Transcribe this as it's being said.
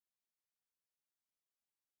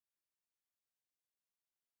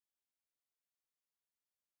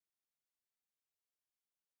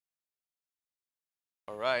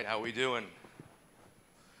All right, how we doing?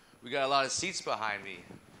 We got a lot of seats behind me.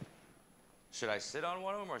 Should I sit on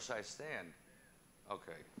one of them or should I stand?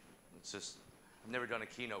 Okay, it's just, I've never done a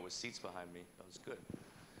keynote with seats behind me. That was good.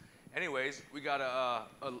 Anyways, we got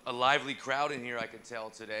a lively crowd in here, I can tell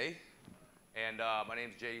today. And my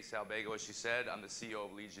name's Salbego, as she said. I'm the CEO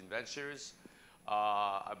of Legion Ventures.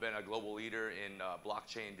 I've been a global leader in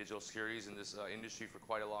blockchain and digital securities in this industry for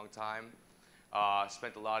quite a long time.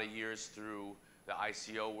 Spent a lot of years through the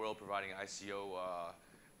ICO world, providing ICO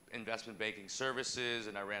investment banking services,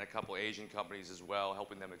 and I ran a couple Asian companies as well,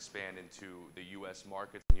 helping them expand into the US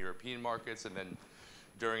markets and European markets. And then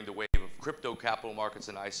during the wave of crypto capital markets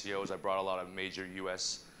and ICOs, I brought a lot of major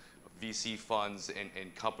US VC funds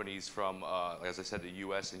and companies from, as I said, the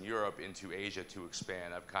US and Europe into Asia to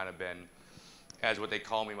expand. I've kind of been, as what they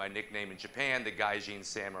call me, my nickname in Japan, the Gaijin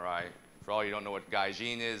Samurai. For all you don't know what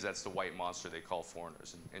Gaijin is, that's the white monster they call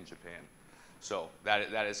foreigners in Japan. So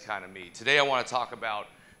that is kind of me. Today I want to talk about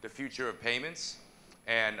the future of payments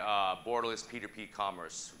and borderless P2P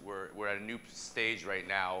commerce. We're at a new stage right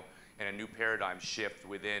now and a new paradigm shift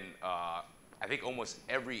within, I think, almost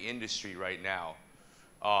every industry right now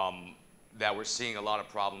that we're seeing a lot of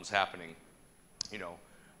problems happening. You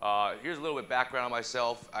know, here's a little bit background on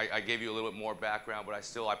myself. I gave you a little bit more background, but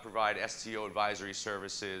I provide STO advisory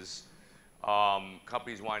services.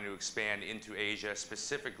 Companies wanting to expand into Asia,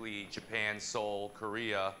 specifically Japan, Seoul,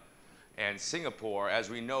 Korea, and Singapore. As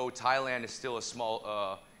we know, Thailand is still a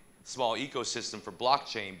small ecosystem for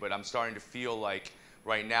blockchain, but I'm starting to feel like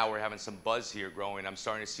right now we're having some buzz here growing. I'm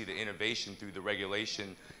starting to see the innovation through the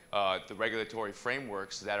regulation, the regulatory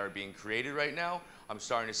frameworks that are being created right now. I'm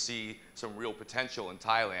starting to see some real potential in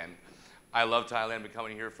Thailand. I love Thailand, been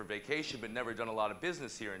coming here for vacation, but never done a lot of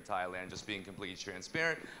business here in Thailand, just being completely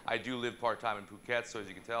transparent. I do live part-time in Phuket, so as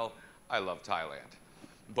you can tell, I love Thailand.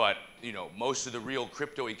 But, you know, most of the real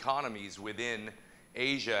crypto economies within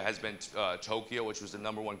Asia has been Tokyo, which was the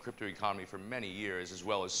 #1 crypto economy for many years, as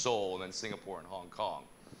well as Seoul, and then Singapore and Hong Kong.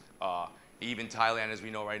 Even Thailand, as we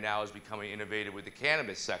know right now, is becoming innovative with the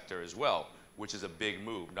cannabis sector as well, which is a big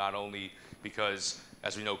move, not only because,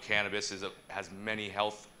 as we know, cannabis has many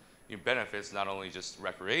health benefits, not only just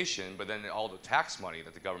recreation, but then all the tax money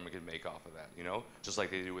that the government can make off of that, you know, just like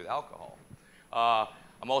they do with alcohol.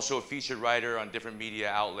 I'm also a featured writer on different media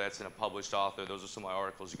outlets and a published author. Those are some of my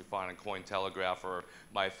articles you can find on Cointelegraph or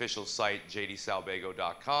my official site,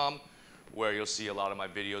 jdsalbego.com, where you'll see a lot of my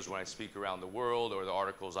videos when I speak around the world or the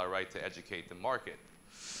articles I write to educate the market.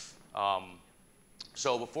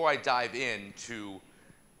 So before I dive into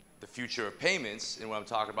the future of payments and what I'm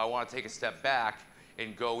talking about, I want to take a step back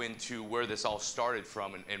and go into where this all started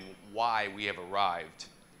from and why we have arrived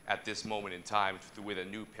at this moment in time with a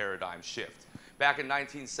new paradigm shift. Back in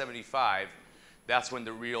 1975, that's when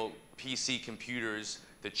the real PC computers,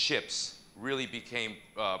 the chips, really became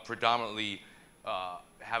predominantly,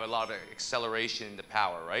 have a lot of acceleration in the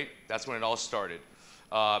power, right? That's when it all started.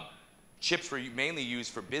 Chips were mainly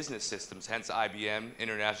used for business systems, hence IBM,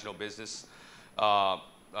 International Business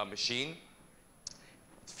Machine.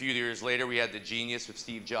 A few years later, we had the genius with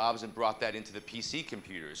Steve Jobs and brought that into the PC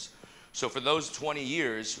computers. So for those 20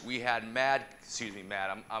 years, we had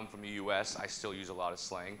I'm from the US, I still use a lot of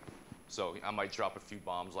slang, so I might drop a few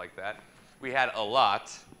bombs like that. We had a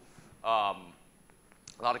lot of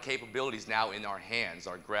capabilities now in our hands,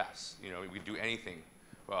 our grasp. You know, we could do anything,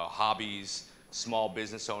 hobbies, small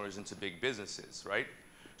business owners into big businesses, right?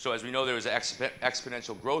 So as we know, there was an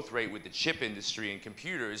exponential growth rate with the chip industry and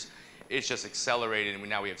computers. It's just accelerated, and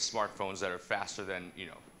now we have smartphones that are faster than, you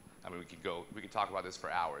know, I mean, we could talk about this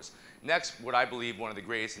for hours. Next, what I believe one of the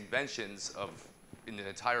greatest inventions in the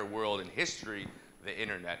entire world in history, the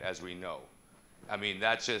internet, as we know. I mean,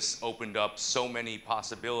 that just opened up so many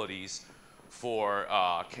possibilities for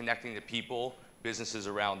connecting to people, businesses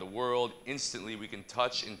around the world. Instantly, we can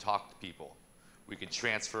touch and talk to people. We could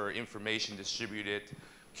transfer information, distribute it,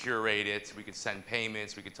 curate it. We could send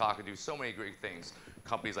payments. We could talk and do so many great things.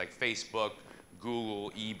 Companies like Facebook, Google,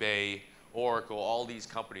 eBay, Oracle, all these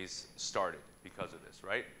companies started because of this,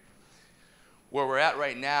 right? Where we're at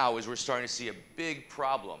right now is we're starting to see a big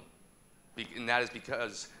problem, and that is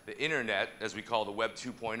because the internet, as we call the Web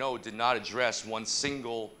 2.0, did not address one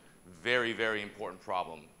single very, very important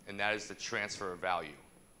problem, and that is the transfer of value.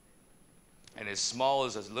 And as small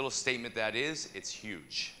as a little statement that is, it's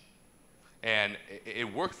huge. And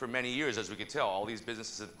it worked for many years, as we could tell. All these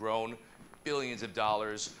businesses have grown, billions of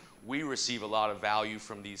dollars. We receive a lot of value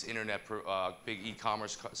from these internet, big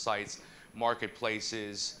e-commerce sites,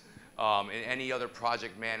 marketplaces, and any other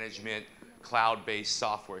project management, cloud-based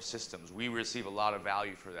software systems. We receive a lot of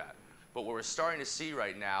value for that. But what we're starting to see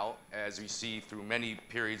right now, as we see through many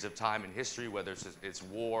periods of time in history, whether it's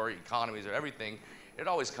war, economies, or everything, it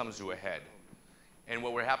always comes to a head. And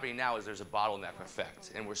what we're happening now is there's a bottleneck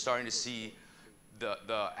effect. And we're starting to see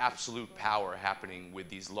the absolute power happening with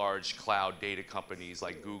these large cloud data companies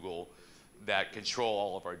like Google that control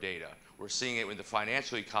all of our data. We're seeing it in the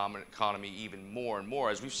financial economy even more and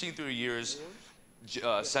more. As we've seen through the years,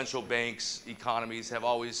 central banks, economies have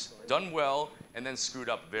always done well and then screwed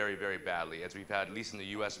up very, very badly. As we've had, at least in the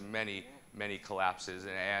US, many, many collapses.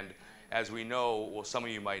 And as we know, well, some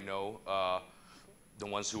of you might know, the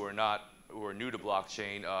ones who are new to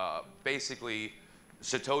blockchain, basically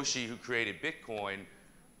Satoshi, who created Bitcoin,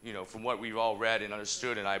 you know, from what we've all read and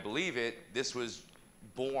understood, and I believe it, this was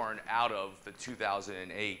born out of the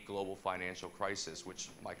 2008 global financial crisis, which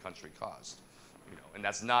my country caused. You know, and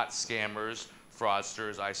that's not scammers,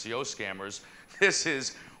 fraudsters, ICO scammers. This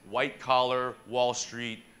is white-collar, Wall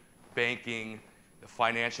Street, banking, the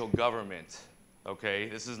financial government, okay?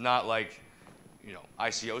 This is not like, you know,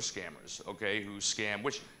 ICO scammers, okay, who scam,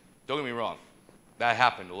 which, don't get me wrong, that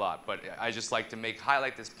happened a lot, but I just like to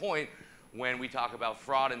highlight this point when we talk about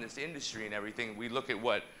fraud in this industry and everything. We look at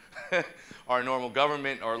what our normal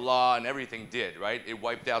government, our law, and everything did, right? It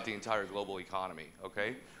wiped out the entire global economy,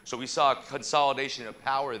 okay? So we saw a consolidation of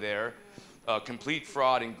power there, complete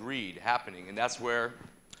fraud and greed happening, and that's where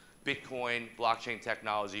Bitcoin, blockchain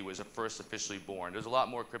technology was first officially born. There's a lot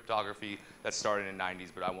more cryptography that started in the 90s,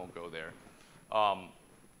 but I won't go there.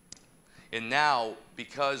 And now,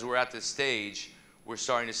 because we're at this stage, we're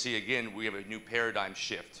starting to see, again, we have a new paradigm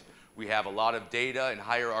shift. We have a lot of data and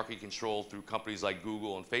hierarchy control through companies like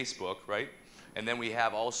Google and Facebook, right? And then we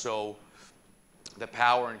have also the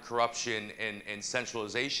power and corruption and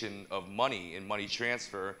centralization of money and money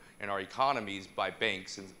transfer in our economies by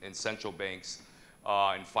banks and central banks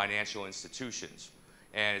and financial institutions.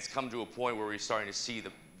 And it's come to a point where we're starting to see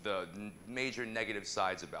the major negative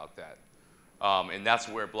sides about that. And that's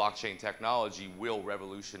where blockchain technology will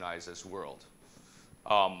revolutionize this world.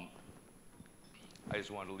 I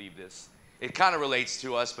just wanted to leave this. It kind of relates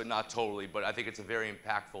to us, but not totally, but I think it's a very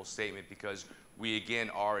impactful statement because we, again,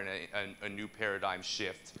 are in a new paradigm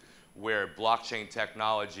shift where blockchain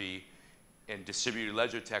technology and distributed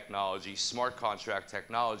ledger technology, smart contract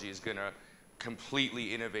technology is going to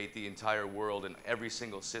completely innovate the entire world and every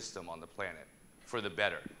single system on the planet for the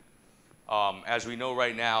better. As we know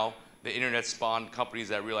right now, the internet spawned companies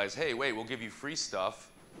that realize, hey, wait, we'll give you free stuff.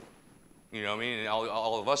 You know what I mean? And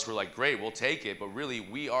all of us were like, great, we'll take it. But really,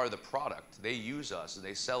 we are the product. They use us and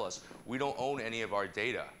they sell us. We don't own any of our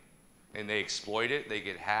data. And they exploit it. They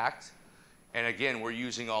get hacked. And again, we're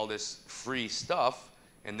using all this free stuff,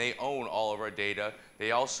 and they own all of our data.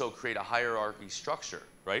 They also create a hierarchy structure,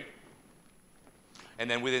 right? And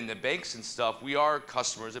then within the banks and stuff, we are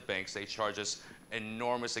customers at banks. They charge us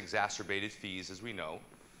enormous exacerbated fees, as we know.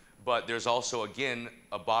 But there's also, again,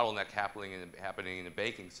 a bottleneck happening in the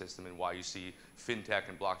banking system and why you see fintech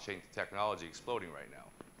and blockchain technology exploding right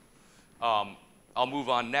now. I'll move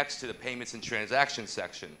on next to the payments and transactions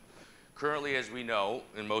section. Currently, as we know,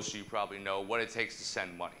 and most of you probably know, what it takes to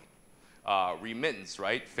send money. Remittance,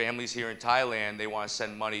 right? Families here in Thailand, they want to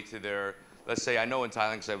send money to their, let's say, I know in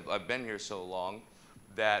Thailand because I've been here so long,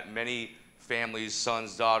 that many families,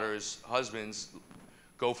 sons, daughters, husbands,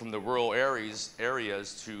 go from the rural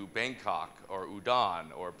areas to Bangkok or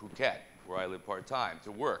Udon or Phuket, where I live part-time,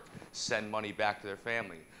 to work, send money back to their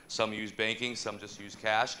family. Some use banking, some just use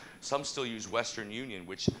cash. Some still use Western Union,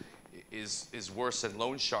 which is worse than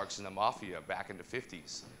loan sharks in the mafia back in the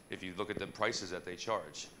 50s, if you look at the prices that they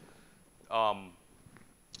charge.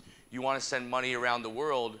 You want to send money around the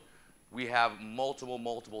world, we have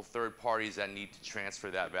multiple third parties that need to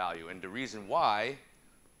transfer that value. And the reason why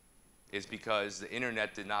is because the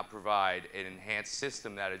internet did not provide an enhanced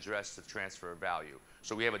system that addressed the transfer of value.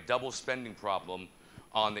 So we have a double spending problem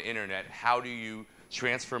on the internet. How do you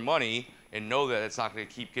transfer money and know that it's not going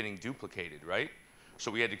to keep getting duplicated, right?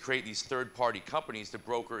 So we had to create these third-party companies to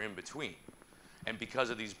broker in between. And because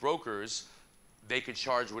of these brokers, they could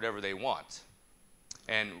charge whatever they want.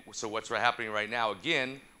 And so what's happening right now,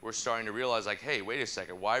 again, we're starting to realize, like, hey, wait a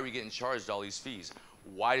second, why are we getting charged all these fees?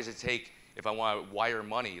 Why does it take, if I want to wire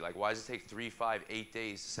money, like, why does it take 3, 5, 8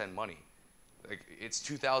 days to send money? Like, it's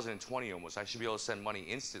 2020 almost. I should be able to send money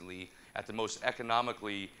instantly at the most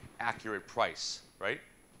economically accurate price, right?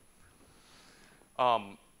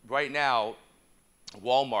 Right now,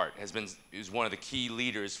 Walmart is one of the key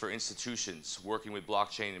leaders for institutions working with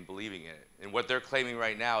blockchain and believing in it. And what they're claiming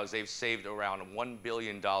right now is they've saved around $1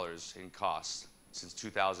 billion in costs since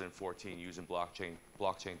 2014 using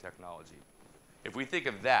blockchain technology. If we think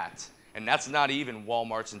of that, And that's not even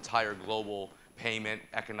Walmart's entire global payment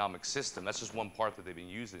economic system. That's just one part that they've been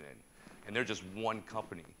using it in. And they're just one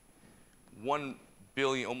company. 1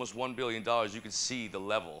 billion, almost $1 billion, you can see the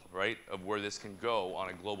level, right, of where this can go on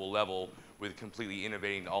a global level with completely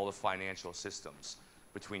innovating all the financial systems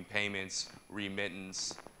between payments,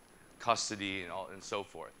 remittance, custody, and so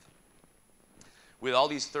forth. With all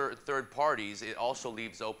these third parties, it also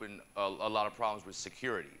leaves open a lot of problems with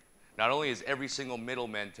security. Not only is every single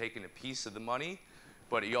middleman taking a piece of the money,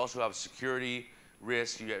 but you also have security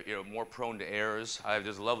risk. You're more prone to errors.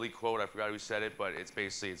 There's a lovely quote, I forgot who said it, but it's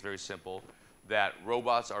very simple, that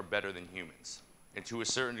robots are better than humans. And to a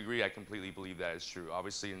certain degree, I completely believe that is true.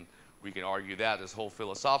 Obviously, we can argue that. There's whole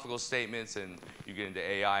philosophical statements, and you get into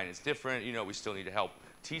AI, and it's different. You know, we still need to help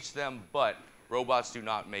teach them, but robots do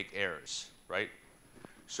not make errors, right?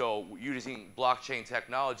 So using blockchain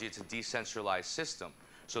technology, it's a decentralized system.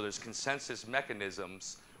 So there's consensus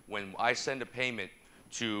mechanisms. When I send a payment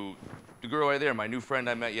to the girl right there, my new friend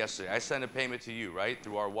I met yesterday, I send a payment to you, right,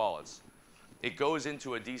 through our wallets. It goes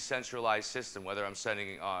into a decentralized system, whether I'm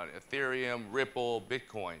sending on Ethereum, Ripple,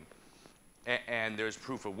 Bitcoin. And there's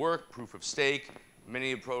proof of work, proof of stake.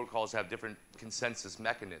 Many of the protocols have different consensus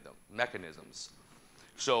mechanisms.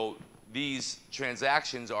 So these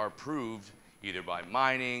transactions are approved either by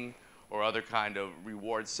mining or other kind of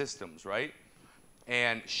reward systems, right?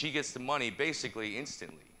 And she gets the money basically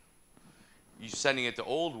instantly. You sending it the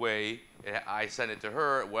old way, I send it to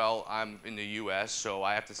her, well, I'm in the US, so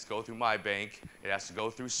I have to go through my bank. It has to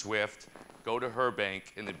go through SWIFT, go to her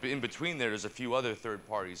bank, and in between there's a few other third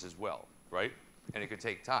parties as well, right? And it could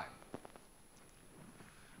take time.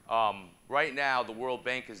 Right now, the World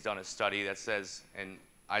Bank has done a study that says, and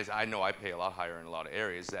I know I pay a lot higher in a lot of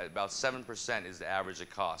areas, that about 7% is the average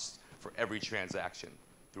it costs for every transaction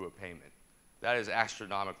through a payment. That is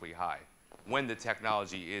astronomically high when the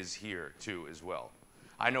technology is here too as well.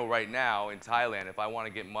 I know right now in Thailand, if I want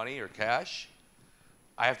to get money or cash,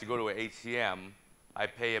 I have to go to an ATM. I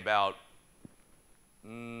pay about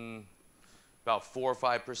 4 or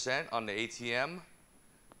 5% on the ATM,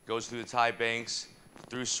 goes through the Thai banks,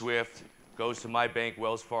 through SWIFT, goes to my bank,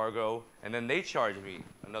 Wells Fargo, and then they charge me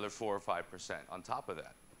another 4 or 5% on top of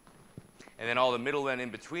that. And then all the middlemen in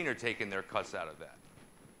between are taking their cuts out of that.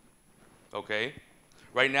 Okay?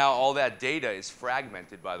 Right now, all that data is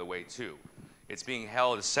fragmented, by the way, too. It's being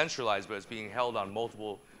held, it's centralized, but it's being held on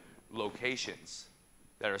multiple locations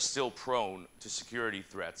that are still prone to security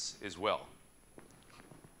threats as well.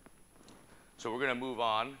 So we're going to move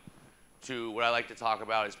on to what I like to talk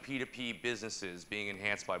about is P2P businesses being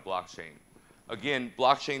enhanced by blockchain. Again,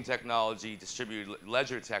 blockchain technology, distributed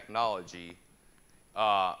ledger technology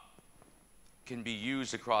can be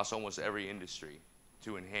used across almost every industry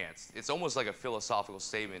to enhance. It's almost like a philosophical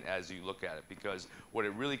statement as you look at it, because what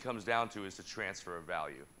it really comes down to is the transfer of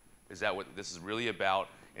value. Is that what this is really about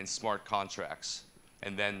in smart contracts?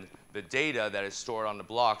 And then the data that is stored on the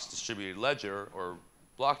blocks, distributed ledger or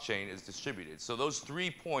blockchain, is distributed. So those 3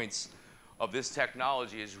 points of this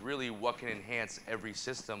technology is really what can enhance every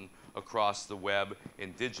system across the web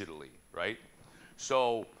and digitally, right?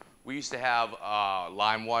 So we used to have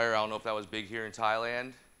LimeWire. I don't know if that was big here in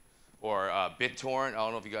Thailand. Or BitTorrent. I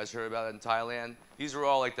don't know if you guys heard about it in Thailand. These were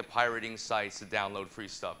all like the pirating sites to download free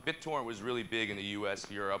stuff. BitTorrent was really big in the US,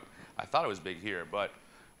 Europe. I thought it was big here, but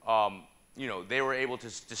you know, they were able to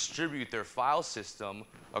distribute their file system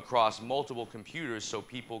across multiple computers so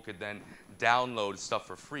people could then download stuff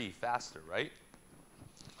for free faster, right?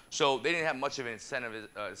 So they didn't have much of an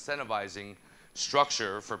incentivizing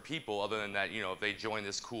structure for people other than that, you know, if they join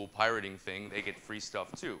this cool pirating thing, they get free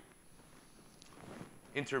stuff too.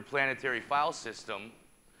 Interplanetary file system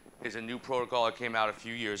is a new protocol that came out a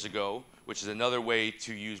few years ago, which is another way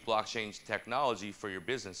to use blockchain technology for your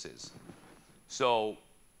businesses. So,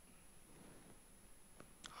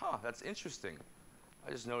 that's interesting.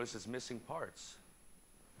 I just noticed it's missing parts.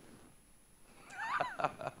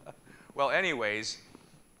 Well, anyways,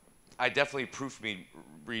 I definitely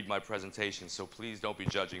proofread my presentation, so please don't be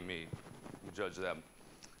judging me. You judge them.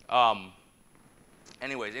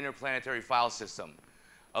 Anyways, interplanetary file system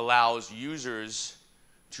allows users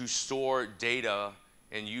to store data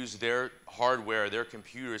and use their hardware, their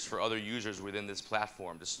computers, for other users within this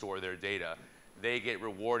platform to store their data. They get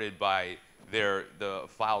rewarded by the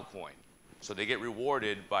file coin. So they get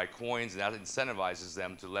rewarded by coins, and that incentivizes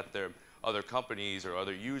them to let their other companies or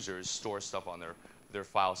other users store stuff on their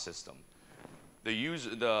file system.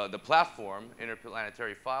 The platform,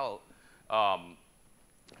 interplanetary file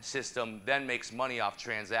system, then makes money off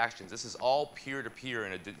transactions. This is all peer-to-peer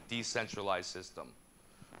in a decentralized system.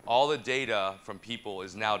 All the data from people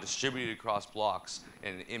is now distributed across blocks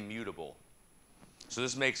and immutable. So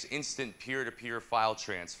this makes instant peer-to-peer file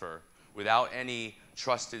transfer without any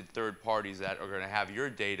trusted third parties that are going to have your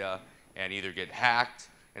data and either get hacked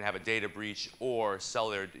and have a data breach or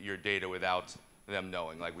sell your data without them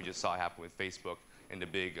knowing, like we just saw happen with Facebook and the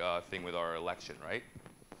big thing with our election, right?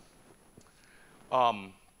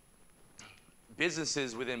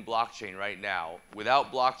 Businesses within blockchain right now,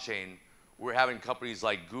 without blockchain, we're having companies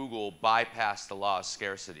like Google bypass the law of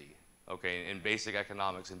scarcity. Okay, in basic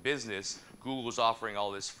economics and business, Google's offering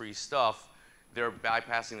all this free stuff. They're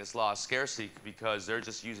bypassing this law of scarcity because they're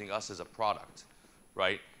just using us as a product,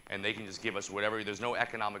 right? And they can just give us whatever. There's no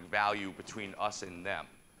economic value between us and them.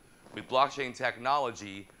 With blockchain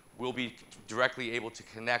technology, we'll be directly able to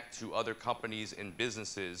connect to other companies and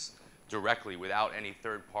businesses directly without any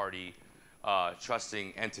third-party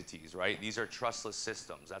trusting entities, right? These are trustless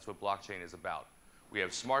systems. That's what blockchain is about. We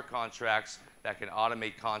have smart contracts that can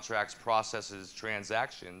automate contracts, processes,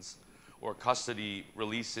 transactions, or custody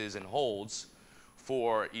releases and holds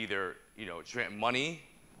for either money,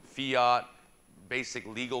 fiat, basic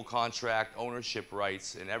legal contract, ownership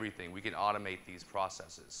rights, and everything. We can automate these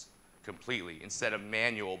processes completely instead of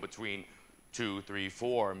manual between 2, 3,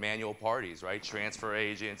 4 manual parties, right? Transfer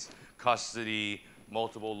agents, custody,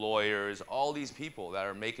 multiple lawyers, all these people that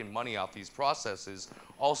are making money off these processes,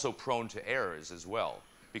 also prone to errors as well,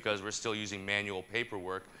 because we're still using manual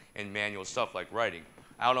paperwork and manual stuff like writing.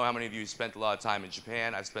 I don't know how many of you spent a lot of time in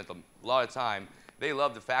Japan. I've spent a lot of time. They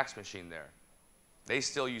love the fax machine there. They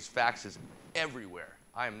still use faxes everywhere.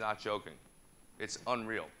 I am not joking. It's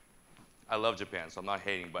unreal. I love Japan, so I'm not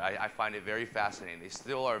hating, but I find it very fascinating. They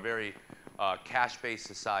still are a very cash-based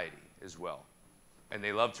society as well. And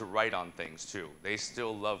they love to write on things too. They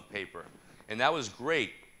still love paper. And that was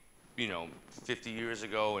great, 50 years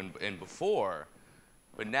ago and before.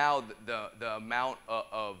 But now the amount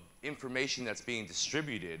of information that's being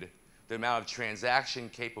distributed, the amount of transaction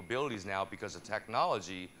capabilities now because of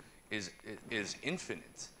technology is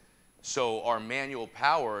infinite. So our manual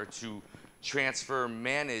power to transfer,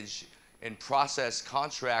 manage, and process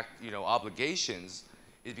contract obligations,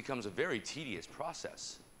 it becomes a very tedious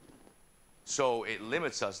process. So it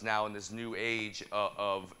limits us now in this new age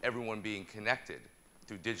of everyone being connected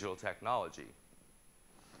through digital technology.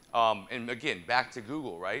 And again, back to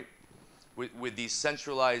Google, right? With these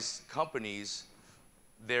centralized companies,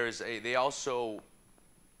 they also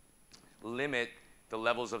limit the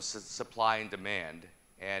levels of supply and demand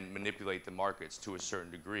and manipulate the markets to a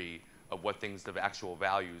certain degree of what things the actual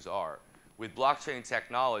values are. With blockchain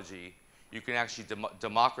technology, you can actually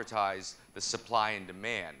democratize the supply and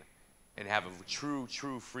demand and have a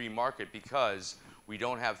true free market because we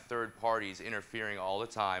don't have third parties interfering all the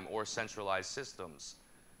time or centralized systems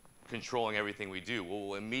controlling everything we do.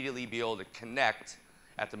 We'll immediately be able to connect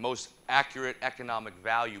at the most accurate economic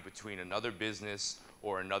value between another business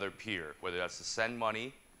or another peer, whether that's to send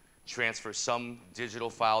money, transfer some digital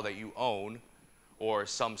file that you own, or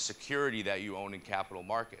some security that you own in capital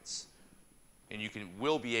markets. And you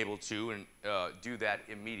will be able to do that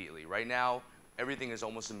immediately. Right now, everything is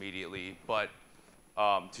almost immediately, but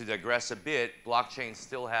to digress a bit, blockchain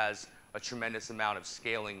still has a tremendous amount of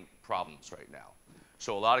scaling problems right now.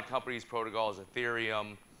 So a lot of companies, protocols,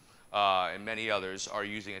 Ethereum, and many others are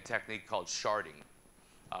using a technique called sharding.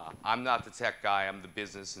 I'm not the tech guy, I'm the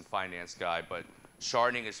business and finance guy, but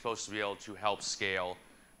sharding is supposed to be able to help scale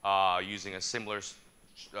using a similar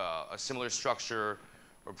structure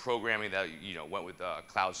or programming that went with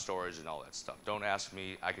cloud storage and all that stuff. Don't ask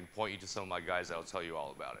me. I can point you to some of my guys that will tell you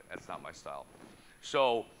all about it. That's not my style.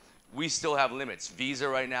 So we still have limits. Visa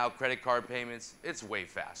right now, credit card payments, it's way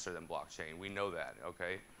faster than blockchain. We know that,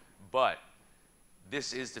 okay? But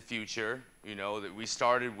this is the future. That we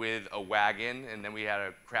started with a wagon, and then we had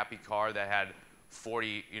a crappy car that had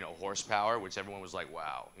 40 horsepower, which everyone was like,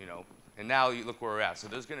 wow, And now you look where we're at. So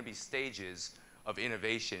there's going to be stages of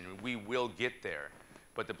innovation. We will get there.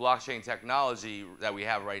 But the blockchain technology that we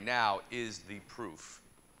have right now is the proof.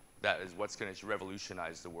 That is what's going to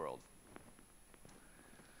revolutionize the world.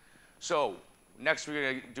 So next we're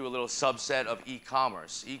going to do a little subset of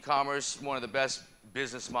e-commerce. E-commerce, one of the best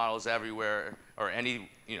business models everywhere, or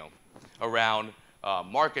around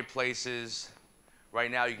marketplaces.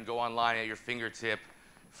 Right now you can go online at your fingertip,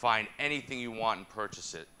 find anything you want and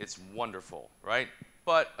purchase it. It's wonderful, right?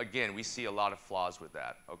 But again, we see a lot of flaws with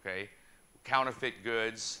that, okay? Counterfeit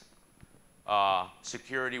goods,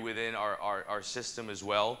 security within our system as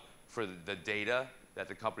well for the data that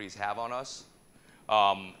the companies have on us.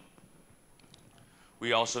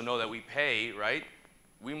 We also know that we pay, right?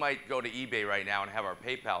 We might go to eBay right now and have our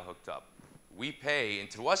PayPal hooked up. We pay, and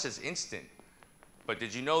to us it's instant. But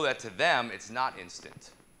did you know that to them it's not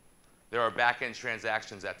instant? There are back-end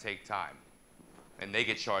transactions that take time. And they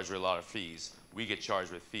get charged with a lot of fees. We get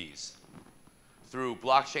charged with fees. Through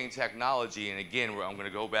blockchain technology, and again, I'm going to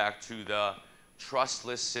go back to the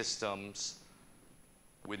trustless systems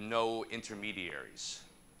with no intermediaries.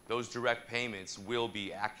 Those direct payments will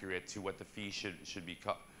be accurate to what the fee should be.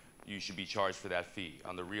 You should be charged for that fee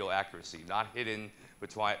on the real accuracy, not hidden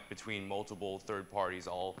between multiple third parties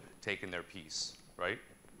all taking their piece, right?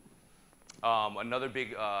 Another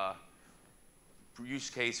big use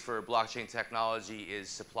case for blockchain technology is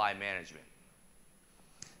supply management.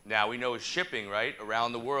 Now, we know shipping, right?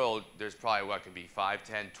 Around the world, there's probably what could be 5,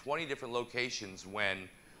 10, 20 different locations when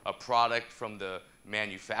a product from the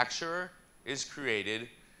manufacturer is created,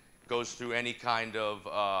 goes through any kind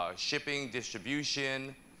of shipping,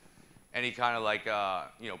 distribution, any kind of like,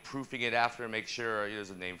 proofing it after to make sure, there's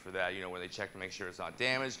a name for that, where they check to make sure it's not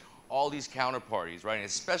damaged. All these counterparties, right? And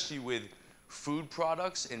especially with food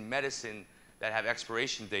products and medicine that have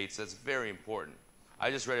expiration dates, that's very important. I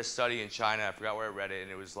just read a study in China, I forgot where I read it, and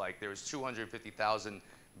it was like there was 250,000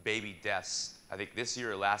 baby deaths, I think this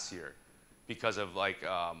year or last year, because of like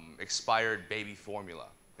expired baby formula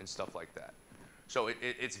and stuff like that. So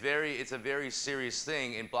it's a very serious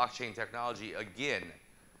thing in blockchain technology. Again,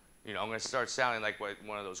 I'm going to start sounding like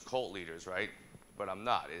one of those cult leaders, right? But I'm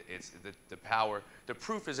not. It's the power. The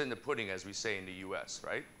proof is in the pudding, as we say in the U.S.,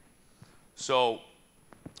 right? So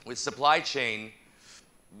with supply chain,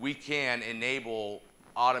 we can enable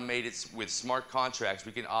automated, with smart contracts,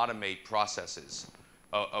 we can automate processes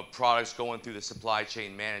of products going through the supply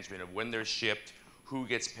chain management of when they're shipped, who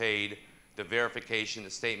gets paid, the verification, the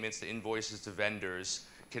statements, the invoices to vendors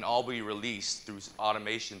can all be released through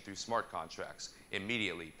automation through smart contracts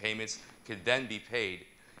immediately. Payments can then be paid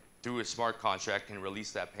through a smart contract, can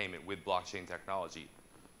release that payment with blockchain technology.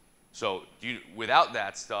 So without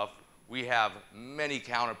that stuff, we have many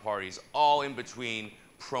counterparties all in between,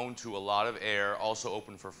 prone to a lot of error, also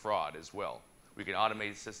open for fraud as well. We can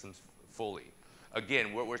automate systems fully.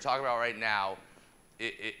 Again, what we're talking about right now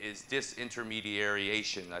is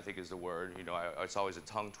disintermediation, I think is the word. It's always a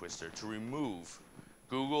tongue twister. To remove,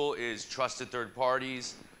 Google is trusted third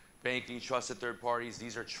parties, banking trusted third parties.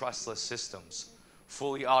 These are trustless systems,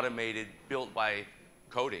 fully automated, built by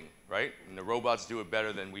coding, right? And the robots do it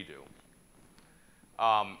better than we do.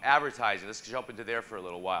 Advertising, let's jump into there for a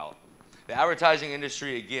little while. The advertising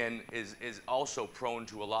industry, again, is also prone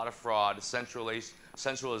to a lot of fraud,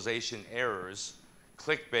 centralization errors,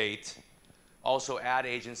 clickbait, also ad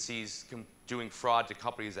agencies doing fraud to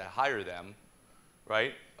companies that hire them,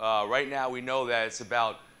 right? Right now, we know that it's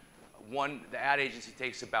about the ad agency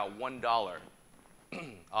takes about $1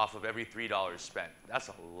 off of every $3 spent. That's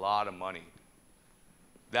a lot of money.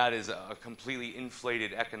 That is a completely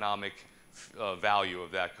inflated economic value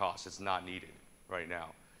of that cost. It's not needed right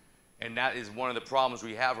now. And that is one of the problems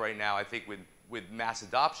we have right now, I think, with mass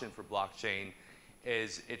adoption for blockchain,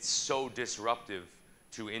 is it's so disruptive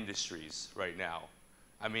to industries right now.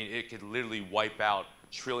 I mean, it could literally wipe out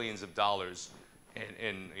trillions of dollars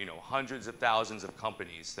and hundreds of thousands of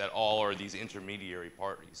companies that all are these intermediary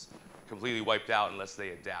parties, completely wiped out unless they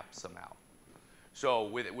adapt somehow. So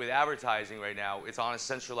with advertising right now, it's on a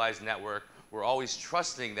centralized network. We're always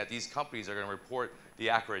trusting that these companies are going to report the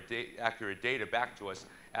accurate data back to us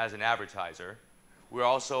as an advertiser. We're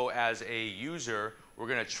also, as a user, we're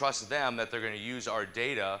going to trust them that they're going to use our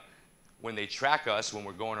data when they track us, when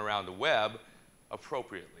we're going around the web,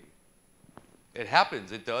 appropriately. It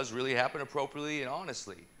happens. It does really happen appropriately and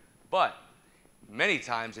honestly. But many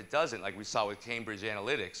times it doesn't, like we saw with Cambridge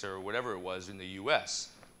Analytics or whatever it was in the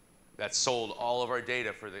US that sold all of our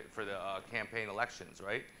data for the campaign elections,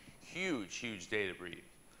 right? Huge data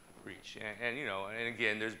breach. And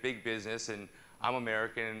again, there's big business, and I'm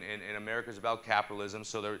American, and America's about capitalism,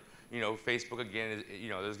 so Facebook, again,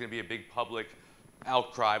 there's going to be a big public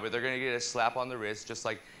outcry, but they're going to get a slap on the wrist, just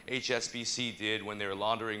like HSBC did when they were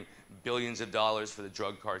laundering billions of dollars for the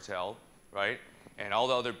drug cartel, right? And all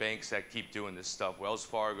the other banks that keep doing this stuff, Wells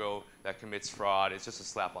Fargo, that commits fraud, it's just a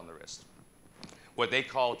slap on the wrist. What they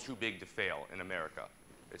call too big to fail in America.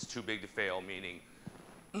 It's too big to fail, meaning,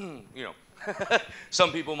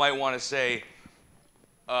 some people might want to say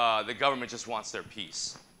the government just wants their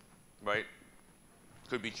piece, right?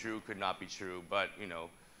 Could be true, could not be true, but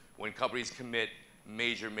when companies commit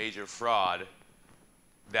major fraud,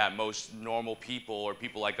 that most normal people or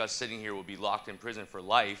people like us sitting here will be locked in prison for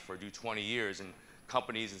life or do 20 years, and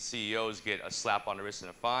companies and CEOs get a slap on the wrist and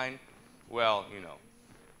a fine. Well,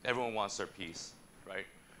 everyone wants their piece, right?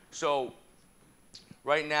 So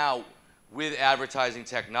right now, with advertising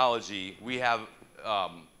technology, we have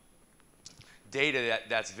data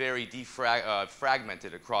that's very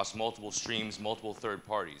fragmented across multiple streams, multiple third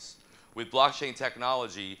parties. With blockchain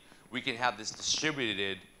technology, we can have this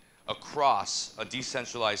distributed across a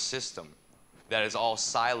decentralized system that is all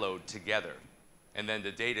siloed together. And then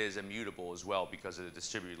the data is immutable as well because of the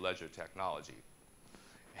distributed ledger technology.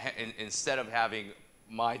 Instead of having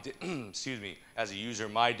excuse me, as a user,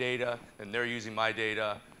 my data, and they're using my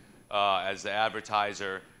data as the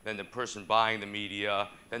advertiser, then the person buying the media,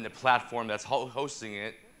 then the platform that's hosting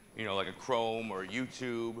it, you know, like a Chrome or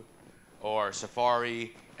YouTube or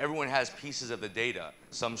Safari. Everyone has pieces of the data.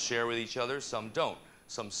 Some share with each other, some don't.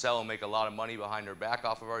 Some sell and make a lot of money behind their back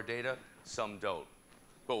off of our data, some don't.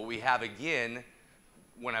 But what we have again,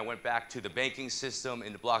 when I went back to the banking system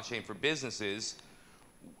and the blockchain for businesses,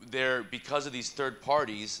 because of these third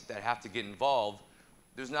parties that have to get involved,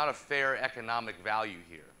 there's not a fair economic value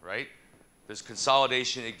here, right? There's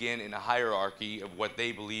consolidation again in a hierarchy of what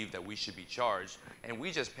they believe that we should be charged, and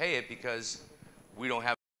we just pay it because we don't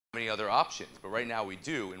have any other options. But right now we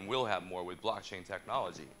do, and we'll have more with blockchain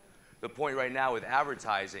technology. The point right now with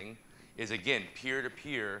advertising is, again,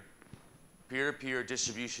 peer-to-peer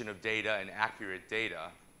distribution of data and accurate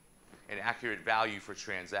value for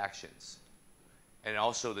transactions. And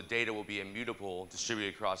also the data will be immutable,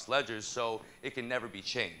 distributed across ledgers, so it can never be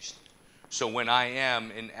changed. So when I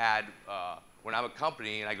am when I'm a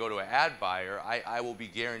company and I go to an ad buyer, I will be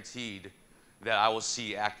guaranteed that I will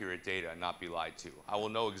see accurate data and not be lied to. I will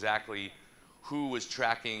know exactly who was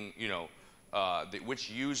tracking, you know,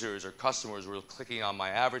 which users or customers were clicking on my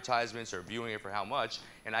advertisements or viewing it for how much,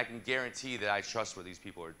 and I can guarantee that I trust what these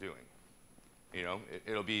people are doing. You know,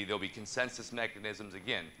 there'll be consensus mechanisms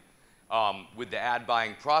again. With the ad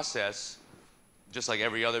buying process, just like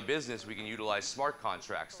every other business, we can utilize smart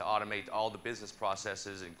contracts to automate all the business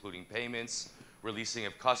processes, including payments, releasing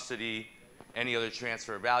of custody, any other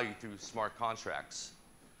transfer of value through smart contracts.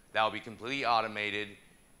 That will be completely automated.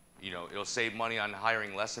 You know, it'll save money on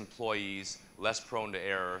hiring less employees, less prone to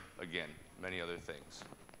error, again, many other things.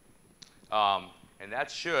 And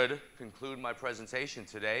that should conclude my presentation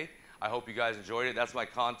today. I hope you guys enjoyed it. That's my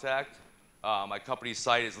contact. My company's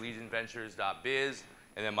site is legionventures.biz,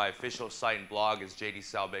 and then my official site and blog is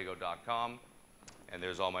jdsalbego.com. And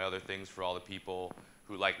there's all my other things for all the people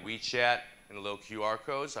who like WeChat and the little QR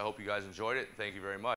codes. I hope you guys enjoyed it. Thank you very much.